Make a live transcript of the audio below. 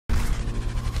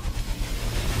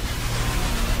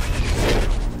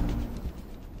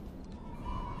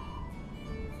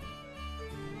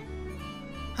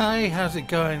Hey, how's it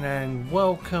going, and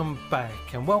welcome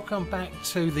back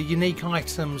to the unique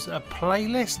items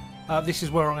playlist. This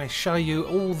is where I show you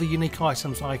all the unique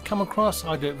items I come across.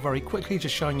 I do it very quickly,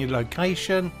 just showing you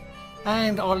location,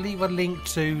 and I'll leave a link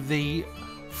to the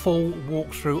full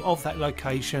walkthrough of that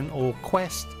location or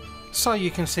quest, so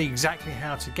you can see exactly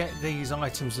how to get these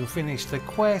items and finish the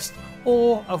quest,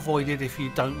 or avoid it if you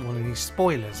don't want any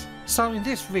spoilers. So in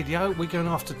this video we're going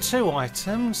after two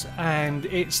items, and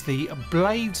it's the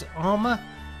Blades Armour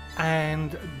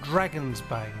and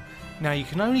Dragonsbane. Now you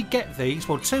can only get these,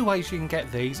 well, two ways you can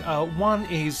get these. One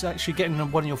is actually getting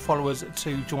one of your followers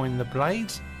to join the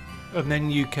Blades, and then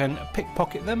you can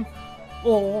pickpocket them,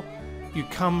 or you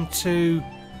come to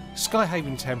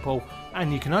Skyhaven Temple,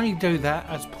 and you can only do that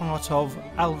as part of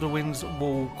Alduin's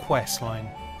Wall questline.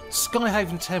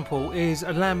 Skyhaven Temple is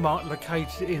a landmark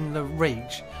located in the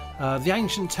Reach. The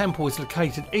ancient temple is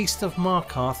located east of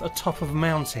Markarth atop of a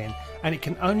mountain, and it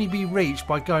can only be reached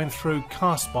by going through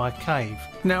Karthspire Cave.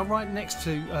 Now right next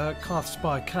to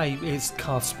Karthspire Cave is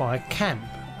Karthspire Camp,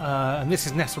 and this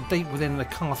is nestled deep within the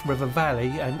Karth River Valley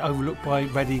and overlooked by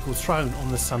Red Eagle's Throne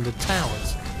on the Sundered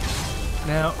Towers.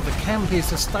 Now the camp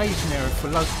is a staging area for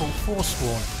local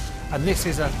Forsworn, and this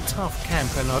is a tough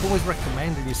camp, and I'd always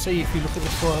recommend, and you see if you look at the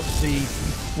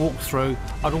walkthrough,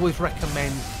 I'd always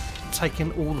recommend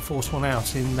taking all the Forsworn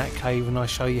out in that cave, and I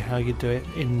show you how you do it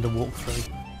in the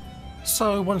walkthrough.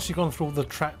 So once you've gone through all the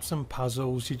traps and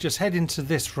puzzles, you just head into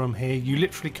this room here. You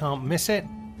literally can't miss it.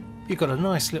 You've got a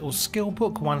nice little skill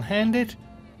book, one-handed,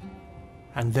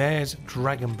 and there's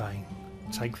Dragonbane.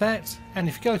 Take that, and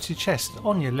if you go to your chest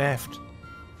on your left,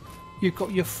 you've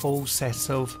got your full set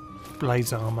of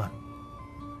Blades Armour.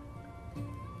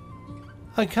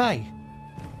 Okay,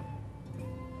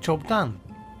 job done.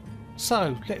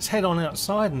 So let's head on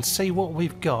outside and see what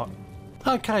we've got.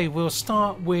 Okay, we'll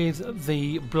start with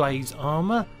the Blades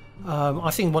Armour. I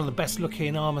think one of the best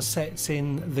looking armour sets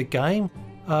in the game,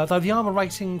 though the armour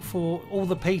rating for all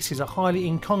the pieces are highly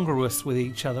incongruous with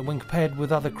each other when compared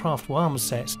with other craftable armour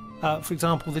sets. For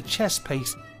example, the chest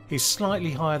piece is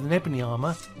slightly higher than ebony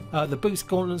armour. The boots,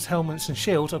 gauntlets, helmets and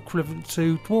shields are equivalent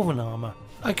to dwarven armour.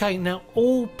 Okay, now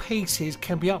all pieces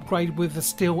can be upgraded with the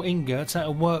steel ingots at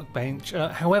a workbench,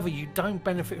 however you don't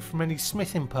benefit from any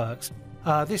smithing perks.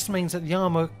 This means that the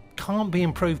armour can't be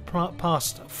improved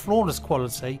past flawless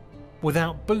quality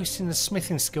without boosting the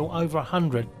smithing skill over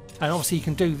 100, and obviously you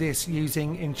can do this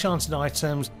using enchanted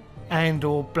items and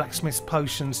or blacksmith's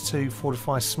potions to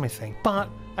fortify smithing. But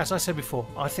as I said before,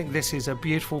 I think this is a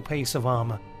beautiful piece of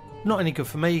armour. Not any good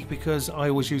for me because I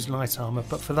always use light armour,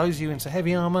 but for those of you into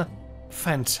heavy armour,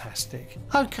 fantastic.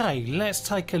 Okay, let's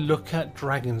take a look at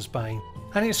Dragonsbane,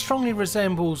 and it strongly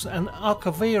resembles an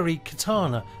Arcaviri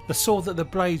katana, the sword that the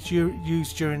Blades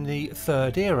used during the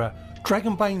Third Era.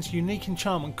 Dragonbane's unique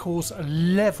enchantment causes a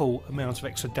level amount of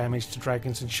extra damage to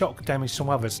dragons and shock damage to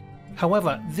others.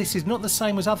 However, this is not the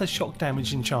same as other shock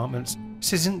damage enchantments,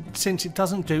 since it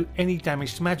doesn't do any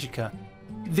damage to magicka.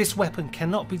 This weapon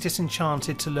cannot be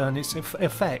disenchanted to learn its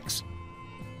effects.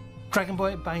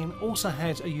 Dragonbane also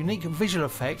has a unique visual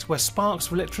effect where sparks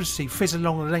of electricity fizz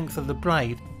along the length of the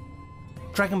blade.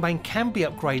 Dragonbane can be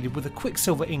upgraded with a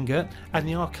quicksilver ingot and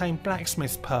the arcane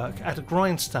blacksmith perk at a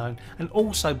grindstone, and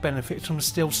also benefits from the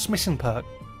steel smithing perk,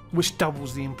 which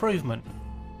doubles the improvement.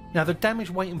 Now the damage,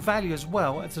 weight and value as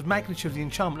well as the magnitude of the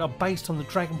enchantment are based on the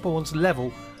Dragonborn's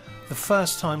level the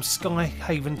first time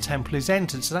Skyhaven Temple is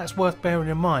entered, so that's worth bearing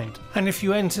in mind. And if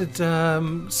you entered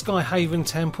Skyhaven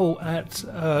Temple at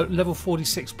level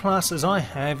 46 plus, as I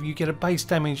have, you get a base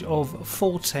damage of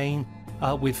 14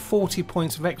 with 40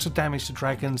 points of extra damage to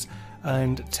dragons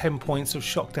and 10 points of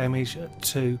shock damage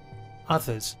to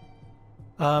others.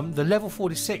 The level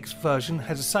 46 version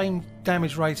has the same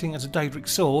damage rating as a Daedric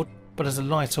sword, but as a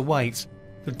lighter weight.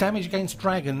 The damage against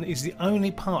dragon is the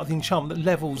only part of the enchantment that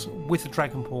levels with the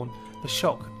Dragonborn. The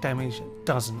shock damage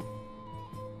doesn't.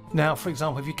 Now, for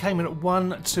example, if you came in at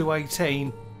 1 to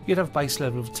 18, you'd have a base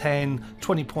level of 10,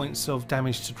 20 points of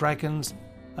damage to dragons,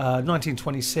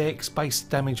 1926, base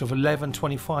damage of 11,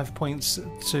 25 points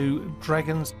to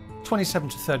dragons, 27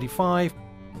 to 35,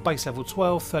 base level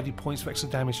 12, 30 points of extra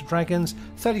damage to dragons,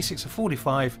 36 to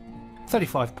 45,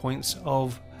 35 points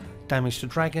of damage to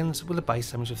dragons with a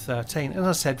base damage of 13, and as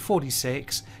I said,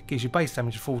 46 gives you base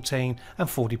damage of 14 and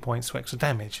 40 points for extra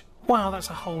damage. Wow, that's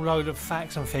a whole load of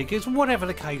facts and figures. Whatever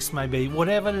the case may be,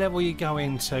 whatever level you go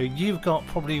into, you've got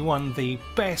probably one of the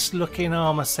best looking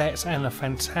armour sets and a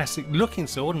fantastic looking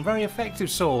sword and very effective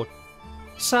sword.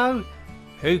 So,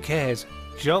 who cares?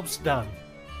 Job's done.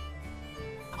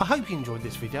 I hope you enjoyed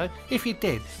this video. If you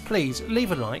did, please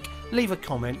leave a like, leave a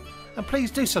comment, and please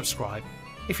do subscribe.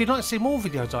 If you'd like to see more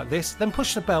videos like this, then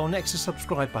push the bell next to the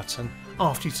subscribe button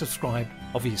after you subscribe,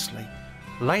 obviously.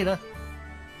 Later.